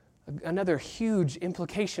anger. Another huge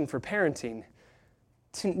implication for parenting.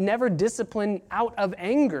 To never discipline out of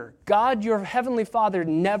anger. God, your heavenly Father,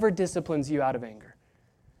 never disciplines you out of anger.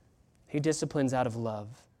 He disciplines out of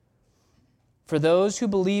love. For those who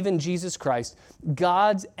believe in Jesus Christ,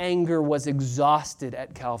 God's anger was exhausted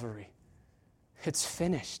at Calvary. It's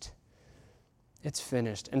finished. It's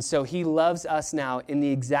finished. And so he loves us now in the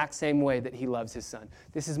exact same way that he loves his Son.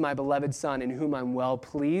 This is my beloved Son in whom I'm well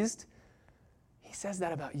pleased. He says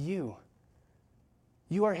that about you.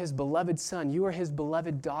 You are his beloved son. You are his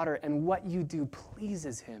beloved daughter. And what you do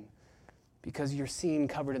pleases him because you're seen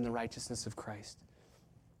covered in the righteousness of Christ.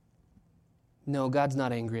 No, God's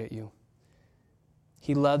not angry at you.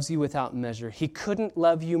 He loves you without measure. He couldn't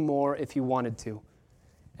love you more if he wanted to,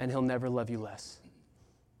 and he'll never love you less.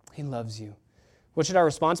 He loves you. What should our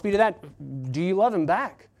response be to that? Do you love him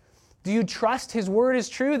back? Do you trust his word is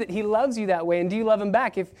true, that he loves you that way, and do you love him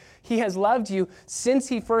back? If he has loved you since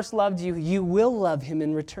he first loved you, you will love him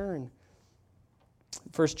in return.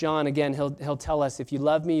 1 John, again, he'll tell us, if you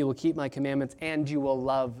love me, you will keep my commandments, and you will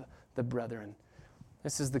love the brethren.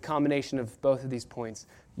 This is the combination of both of these points,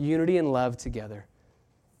 unity and love together.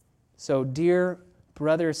 So, dear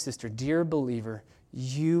brother or sister, dear believer,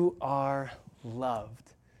 you are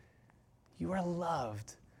loved. You are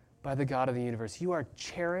loved by the God of the universe. You are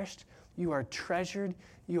cherished, you are treasured,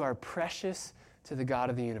 you are precious to the God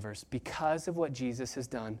of the universe because of what Jesus has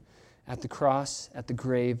done at the cross, at the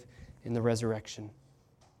grave, in the resurrection.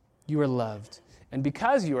 You are loved. And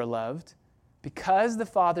because you are loved, because the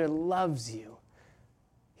Father loves you,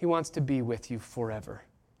 he wants to be with you forever.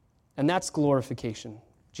 And that's glorification.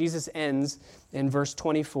 Jesus ends in verse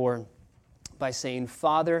 24 by saying,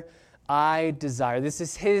 Father, I desire. This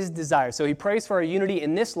is his desire. So he prays for our unity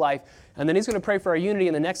in this life, and then he's going to pray for our unity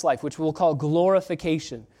in the next life, which we'll call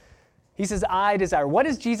glorification. He says, I desire. What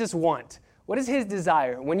does Jesus want? What is his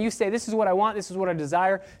desire? When you say, this is what I want, this is what I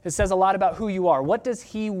desire, it says a lot about who you are. What does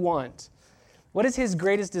he want? What is his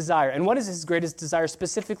greatest desire? And what is his greatest desire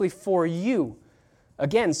specifically for you?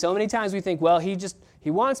 Again, so many times we think, well, he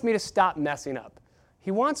wants me to stop messing up. He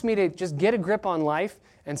wants me to just get a grip on life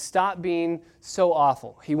and stop being so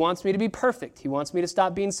awful. He wants me to be perfect. He wants me to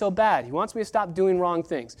stop being so bad. He wants me to stop doing wrong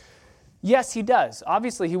things. Yes, he does.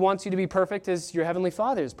 Obviously, he wants you to be perfect as your heavenly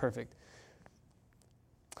Father is perfect.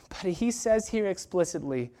 But he says here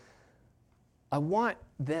explicitly, I want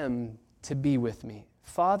them to be with me.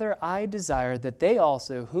 Father, I desire that they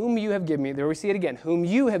also, whom you have given me, there we see it again, whom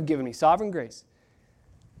you have given me, sovereign grace,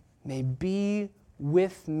 may be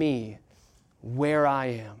with me where I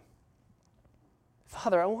am.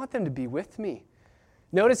 Father, I want them to be with me.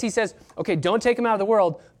 Notice he says, okay, don't take them out of the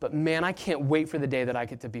world, but man, I can't wait for the day that I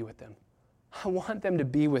get to be with them. I want them to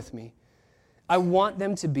be with me. I want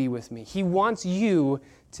them to be with me. He wants you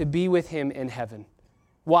to be with him in heaven.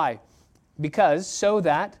 Why? Because so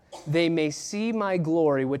that they may see my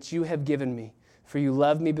glory, which you have given me. For you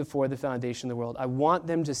loved me before the foundation of the world. I want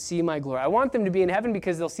them to see my glory. I want them to be in heaven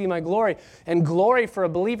because they'll see my glory. And glory for a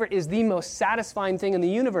believer is the most satisfying thing in the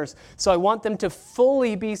universe. So I want them to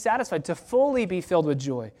fully be satisfied, to fully be filled with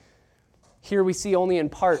joy. Here we see only in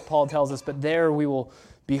part, Paul tells us, but there we will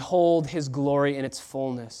behold his glory in its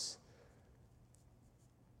fullness.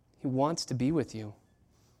 He wants to be with you.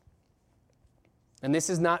 And this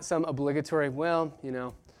is not some obligatory, well,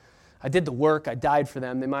 I did the work, I died for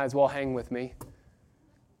them, they might as well hang with me.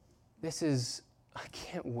 This is, I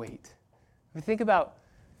can't wait. If we think about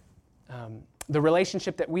the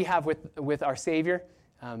relationship that we have with our Savior,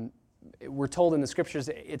 we're told in the Scriptures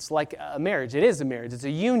it's like a marriage. It is a marriage. It's a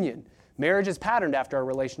union. Marriage is patterned after our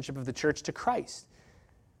relationship of the church to Christ.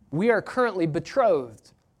 We are currently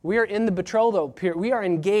betrothed. We are in the betrothal period. We are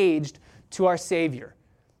engaged to our Savior.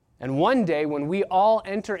 And one day when we all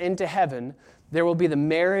enter into heaven, there will be the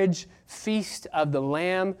marriage feast of the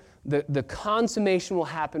Lamb. The consummation will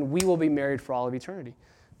happen. We will be married for all of eternity.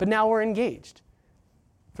 But now we're engaged.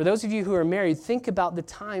 For those of you who are married, think about the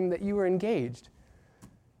time that you were engaged.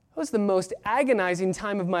 That was the most agonizing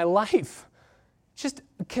time of my life. Just,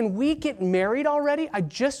 can we get married already? I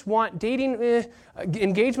just want dating,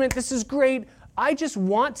 engagement. This is great. I just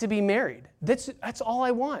want to be married. That's all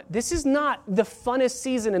I want. This is not the funnest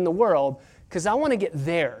season in the world because I want to get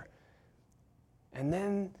there. And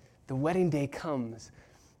then the wedding day comes,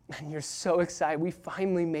 and you're so excited. We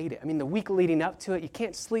finally made it. I mean, the week leading up to it, you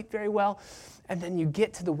can't sleep very well. And then you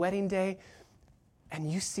get to the wedding day,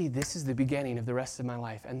 and you see this is the beginning of the rest of my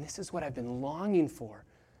life. And this is what I've been longing for.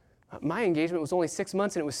 My engagement was only 6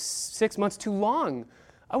 months, and it was 6 months too long.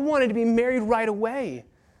 I wanted to be married right away.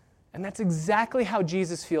 And that's exactly how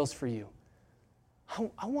Jesus feels for you.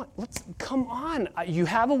 Come on. You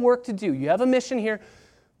have a work to do. You have a mission here.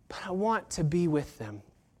 But I want to be with them.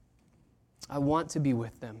 I want to be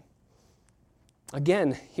with them.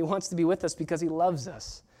 Again, he wants to be with us because he loves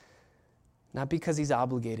us, not because he's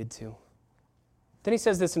obligated to. Then he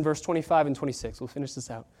says this in verse 25 and 26. We'll finish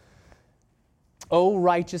this out. O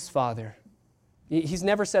righteous Father. He's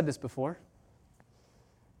never said this before.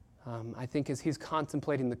 I think as he's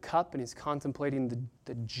contemplating the cup and he's contemplating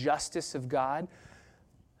the justice of God,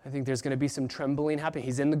 I think there's going to be some trembling happening.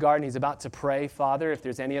 He's in the garden. He's about to pray, Father, if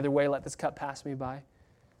there's any other way, let this cup pass me by.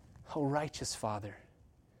 Oh, righteous Father,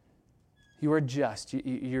 you are just.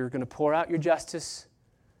 You're going to pour out your justice.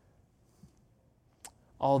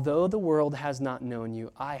 Although the world has not known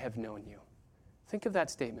you, I have known you. Think of that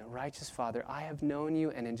statement. Righteous Father, I have known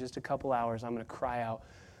you, and in just a couple hours, I'm going to cry out,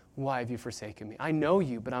 why have you forsaken me? I know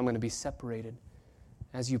you, but I'm going to be separated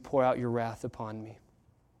as you pour out your wrath upon me.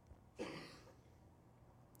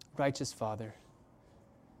 Righteous Father,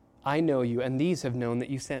 I know you, and these have known that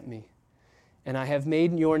you sent me. And I have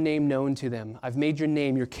made your name known to them. I've made your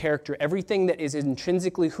name, your character, everything that is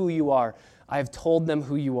intrinsically who you are. I have told them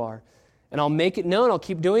who you are. And I'll make it known, I'll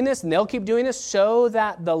keep doing this, and they'll keep doing this, so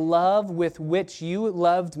that the love with which you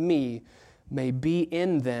loved me may be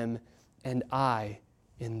in them, and I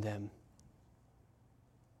in them.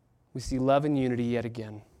 We see love and unity yet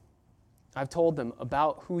again. I've told them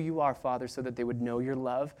about who you are, Father, so that they would know your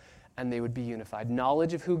love and they would be unified.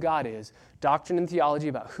 Knowledge of who God is, doctrine and theology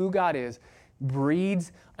about who God is,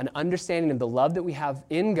 breeds an understanding of the love that we have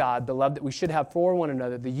in God, the love that we should have for one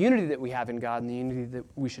another, the unity that we have in God, and the unity that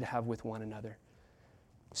we should have with one another.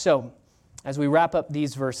 So, as we wrap up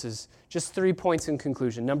these verses, just 3 points in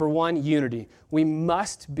conclusion. Number 1, unity. We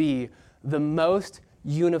must be the most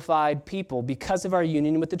unified people because of our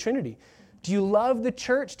union with the Trinity. Do you love the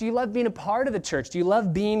church? Do you love being a part of the church? Do you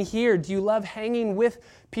love being here? Do you love hanging with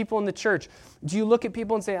people in the church? Do you look at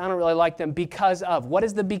people and say, I don't really like them because of? What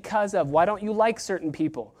is the because of? Why don't you like certain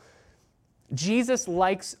people? Jesus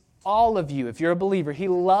likes all of you. If you're a believer, he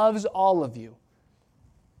loves all of you.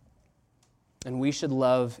 And we should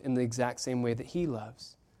love in the exact same way that he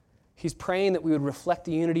loves. He's praying that we would reflect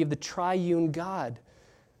the unity of the triune God.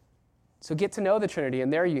 So get to know the Trinity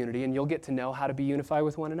and their unity, and you'll get to know how to be unified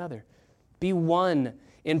with one another. Be one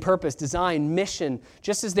in purpose, design, mission.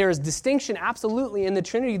 Just as there is distinction absolutely in the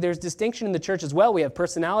Trinity, there's distinction in the church as well. We have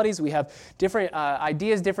personalities, we have different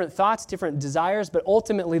ideas, different thoughts, different desires, but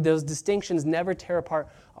ultimately those distinctions never tear apart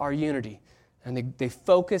our unity. And they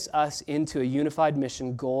focus us into a unified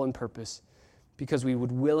mission, goal, and purpose because we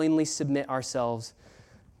would willingly submit ourselves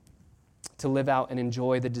to live out and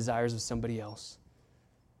enjoy the desires of somebody else.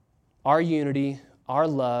 Our unity, our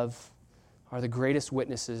love, are the greatest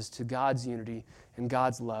witnesses to God's unity and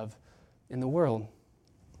God's love in the world.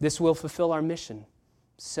 This will fulfill our mission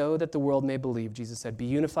so that the world may believe. Jesus said, be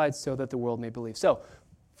unified so that the world may believe. So,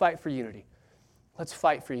 fight for unity. Let's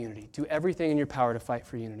fight for unity. Do everything in your power to fight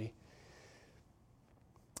for unity.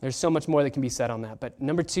 There's so much more that can be said on that. But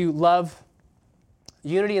number 2, love.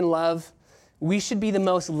 Unity and love. We should be the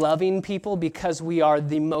most loving people because we are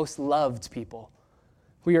the most loved people.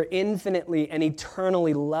 We are infinitely and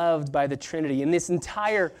eternally loved by the Trinity. In this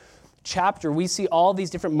entire chapter, we see all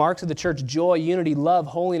these different marks of the church: joy, unity, love,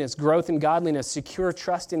 holiness, growth in godliness, secure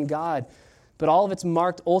trust in God. But all of it's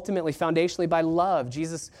marked ultimately, foundationally by love.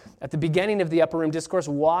 Jesus, at the beginning of the Upper Room Discourse,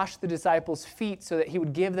 washed the disciples' feet so that he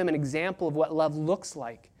would give them an example of what love looks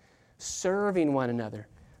like, serving one another.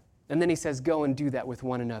 And then he says, go and do that with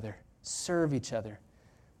one another. Serve each other.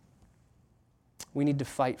 We need to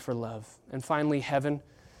fight for love. And finally, heaven,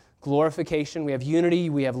 glorification. We have unity,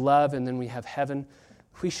 we have love, and then we have heaven.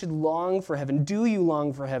 We should long for heaven. Do you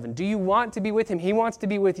long for heaven? Do you want to be with him? He wants to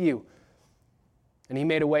be with you. And he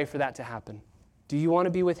made a way for that to happen. Do you want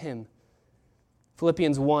to be with him?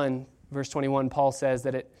 Philippians 1, verse 21, Paul says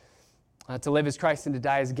that to live is Christ and to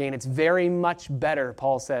die is gain. It's very much better,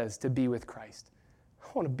 Paul says, to be with Christ. I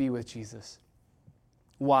want to be with Jesus.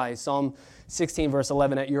 Why? Psalm 16, verse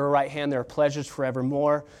 11, at your right hand there are pleasures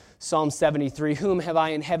forevermore. Psalm 73, whom have I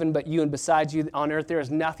in heaven but you, and besides you on earth there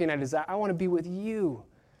is nothing I desire. I want to be with you.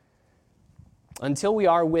 Until we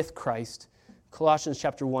are with Christ, Colossians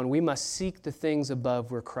chapter 1, we must seek the things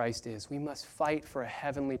above where Christ is. We must fight for a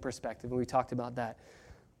heavenly perspective, and we talked about that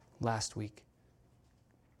last week.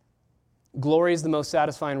 Glory is the most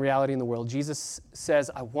satisfying reality in the world. Jesus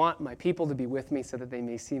says, I want my people to be with me so that they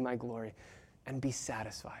may see my glory and be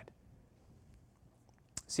satisfied.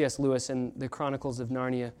 C.S. Lewis in the Chronicles of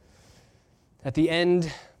Narnia, at the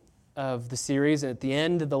end of the series and at the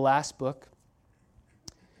end of the last book,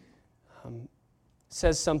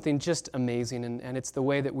 says something just amazing, and it's the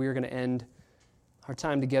way that we're going to end our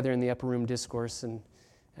time together in the Upper Room Discourse and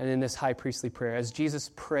in this high priestly prayer. As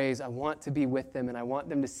Jesus prays, I want to be with them, and I want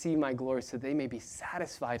them to see my glory so they may be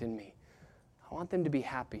satisfied in me. I want them to be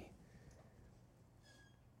happy.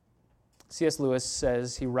 C.S. Lewis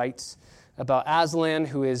says, he writes about Aslan,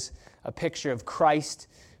 who is a picture of Christ,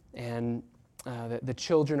 and the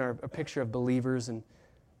children are a picture of believers. And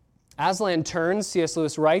Aslan turns, C.S.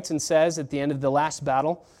 Lewis writes, and says at the end of the last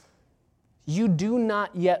battle, you do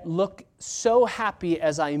not yet look so happy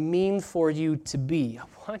as I mean for you to be. I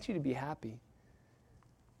want you to be happy.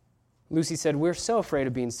 Lucy said, "We're so afraid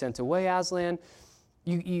of being sent away, Aslan.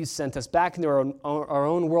 You sent us back into our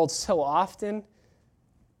own world so often."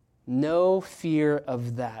 "No fear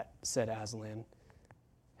of that," said Aslan.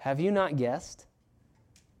 "Have you not guessed?"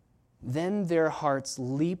 Then their hearts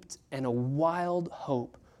leaped and a wild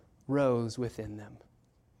hope rose within them.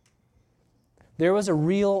 "There was a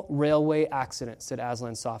real railway accident," said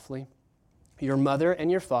Aslan softly. "Your mother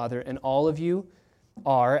and your father and all of you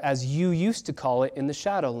are, as you used to call it in the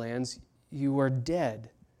Shadowlands, you are dead.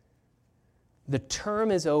 The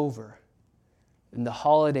term is over, and the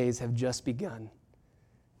holidays have just begun.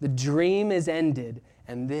 The dream is ended,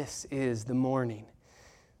 and this is the morning."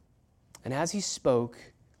 And as he spoke,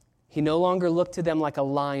 he no longer looked to them like a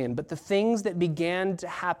lion, but the things that began to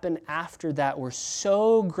happen after that were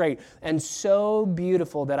so great and so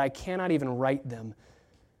beautiful that I cannot even write them.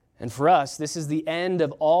 And for us, this is the end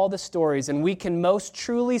of all the stories, and we can most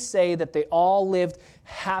truly say that they all lived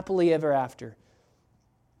happily ever after.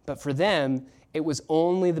 But for them, it was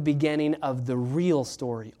only the beginning of the real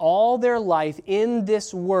story. All their life in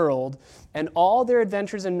this world and all their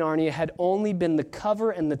adventures in Narnia had only been the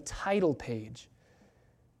cover and the title page.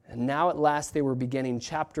 And now at last they were beginning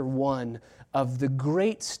chapter 1 of the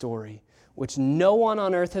great story, which no one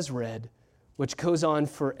on earth has read, which goes on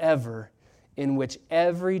forever, in which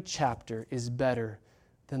every chapter is better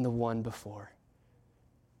than the one before.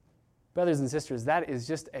 Brothers and sisters, that is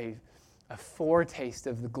just a foretaste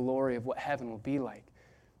of the glory of what heaven will be like.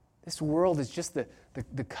 This world is just the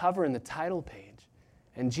cover and the title page.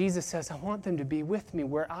 And Jesus says, I want them to be with me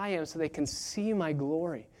where I am so they can see my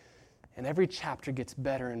glory. And every chapter gets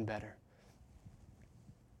better and better.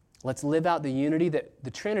 Let's live out the unity that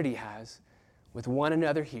the Trinity has with one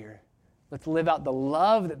another here. Let's live out the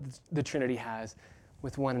love that the Trinity has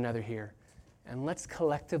with one another here. And let's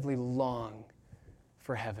collectively long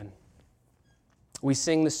for heaven. We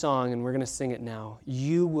sing the song, and we're going to sing it now.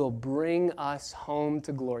 You will bring us home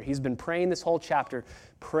to glory. He's been praying this whole chapter,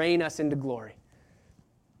 praying us into glory.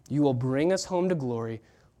 You will bring us home to glory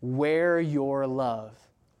where your love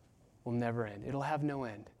will never end. It'll have no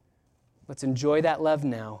end. Let's enjoy that love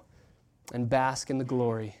now and bask in the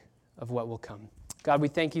glory of what will come. God, we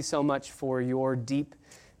thank you so much for your deep,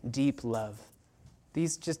 deep love.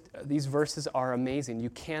 These verses are amazing.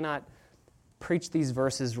 You cannot preach these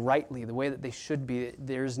verses rightly, the way that they should be.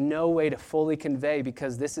 There's no way to fully convey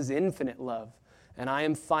because this is infinite love. And I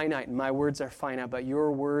am finite, and my words are finite, but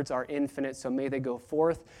your words are infinite, so may they go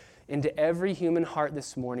forth into every human heart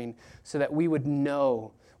this morning so that we would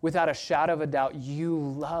know, without a shadow of a doubt, you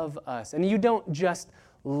love us. And you don't just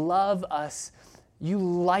love us, you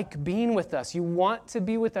like being with us. You want to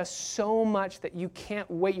be with us so much that you can't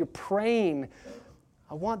wait. You're praying,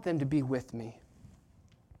 I want them to be with me.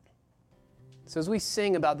 So as we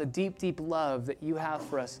sing about the deep, deep love that you have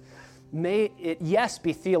for us, may it, yes,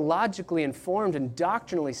 be theologically informed and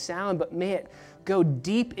doctrinally sound, but may it go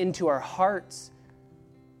deep into our hearts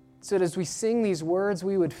so that as we sing these words,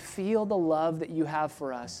 we would feel the love that you have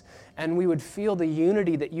for us, and we would feel the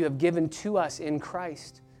unity that you have given to us in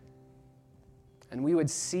Christ. And we would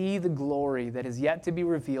see the glory that is yet to be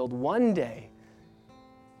revealed one day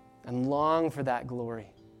and long for that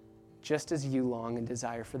glory, just as you long and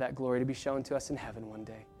desire for that glory to be shown to us in heaven one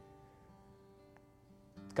day.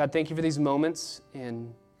 God, thank you for these moments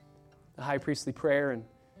in the high priestly prayer.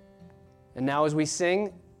 And now as we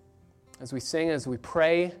sing, as we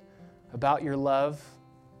pray about your love,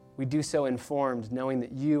 we do so informed, knowing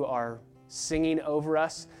that you are singing over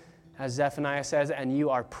us, as Zephaniah says, and you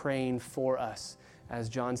are praying for us, as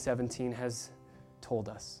John 17 has told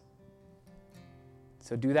us.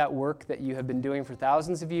 So do that work that you have been doing for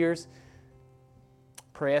thousands of years.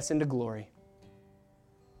 Pray us into glory.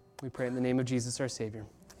 We pray in the name of Jesus, our Savior.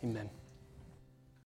 Amen.